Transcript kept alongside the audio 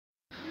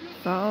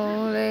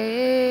Falling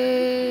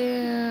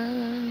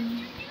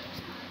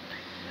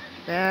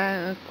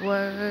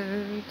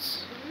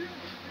backwards.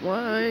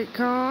 What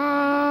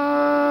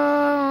comes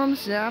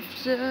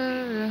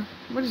after?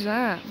 What is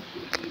that?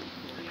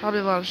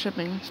 Probably a lot of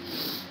shipping.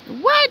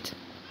 What?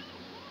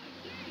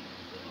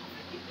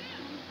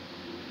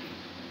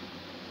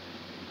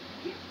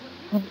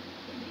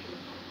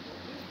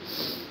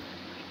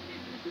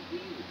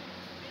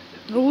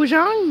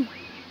 Wujang?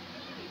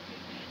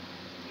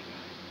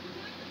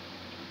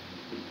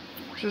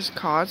 Just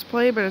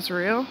cosplay, but it's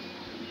real.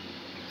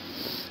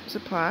 Is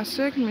it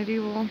plastic?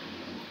 Medieval.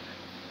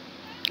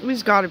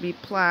 These gotta be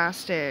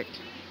plastic.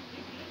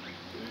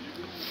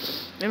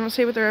 They don't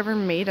say what they're ever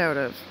made out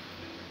of.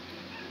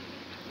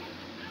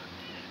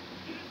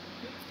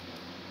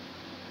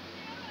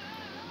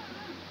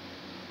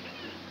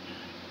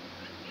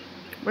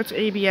 What's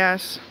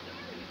ABS?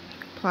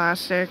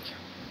 Plastic.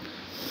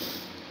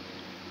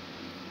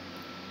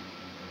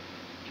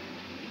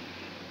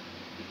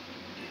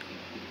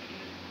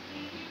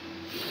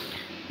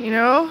 You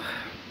know,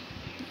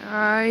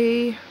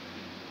 I'm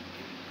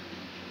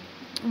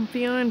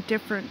feeling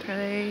different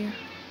today.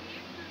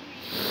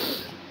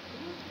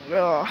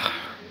 Ugh.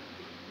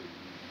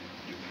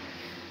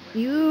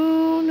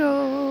 You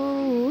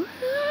know.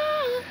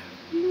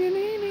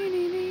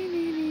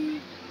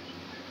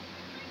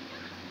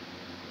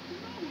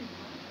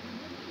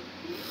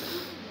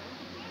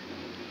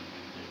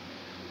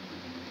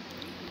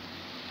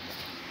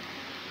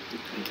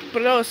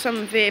 Blow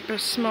some vapor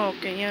smoke,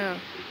 yeah.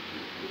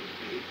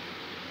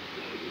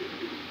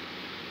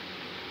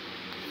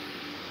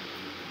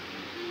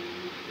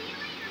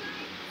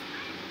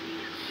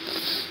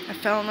 I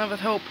fell in love with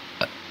hope.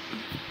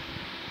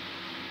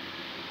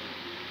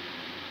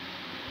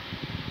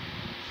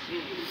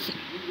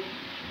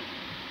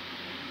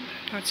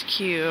 That's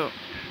cute.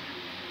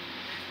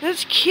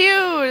 That's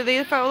cute.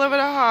 They fell in love at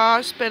a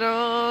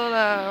hospital.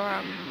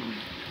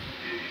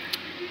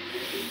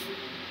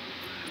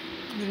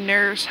 The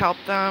nurse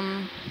helped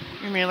them,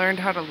 and they learned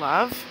how to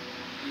love.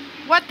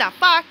 What the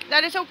fuck?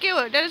 That is so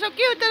cute. That is so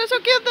cute. That is so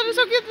cute. That is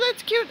so cute.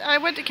 That's cute. I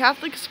went to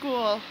Catholic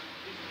school.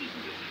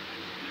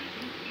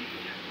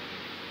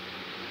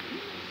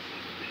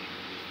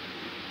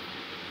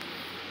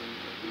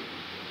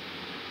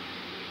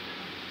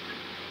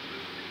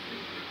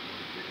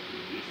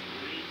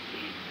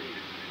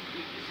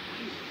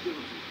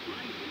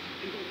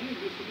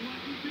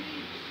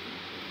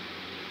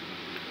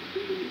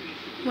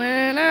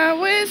 When I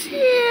was younger,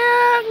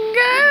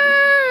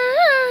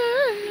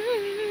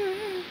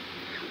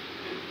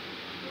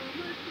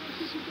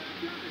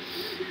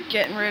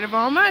 getting rid of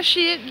all my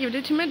shit, give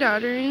it to my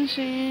daughter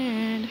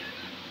instead.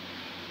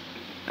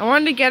 I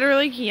wanted to get her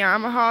like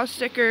Yamaha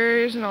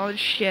stickers and all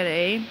this shit,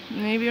 eh?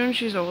 Maybe when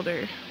she's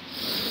older.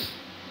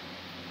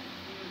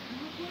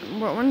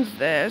 What one's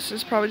this?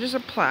 It's probably just a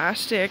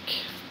plastic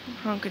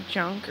hunk of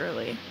junk,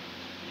 really.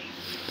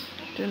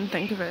 Didn't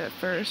think of it at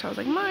first. I was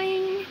like,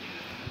 mine.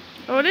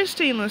 Oh, it is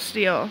stainless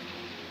steel.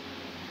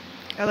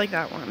 I like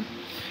that one.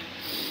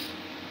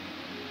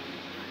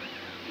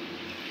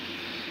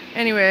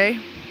 Anyway.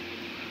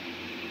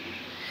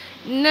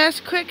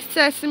 Nesquik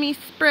sesame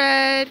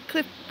spread,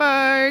 Cliff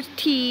Bars,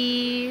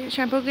 tea,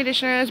 shampoo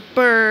conditioner,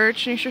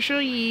 birch,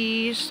 nutritional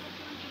yeast,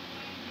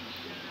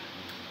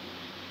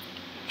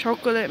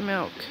 chocolate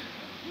milk.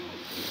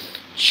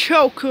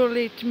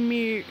 Chocolate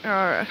milk.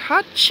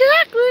 Hot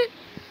chocolate.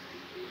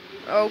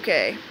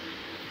 Okay.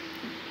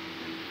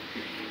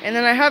 And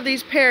then I have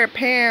these pair of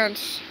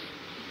pants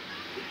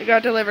that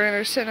got delivered, and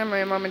they're sitting at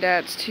my mom and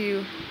dad's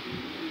too.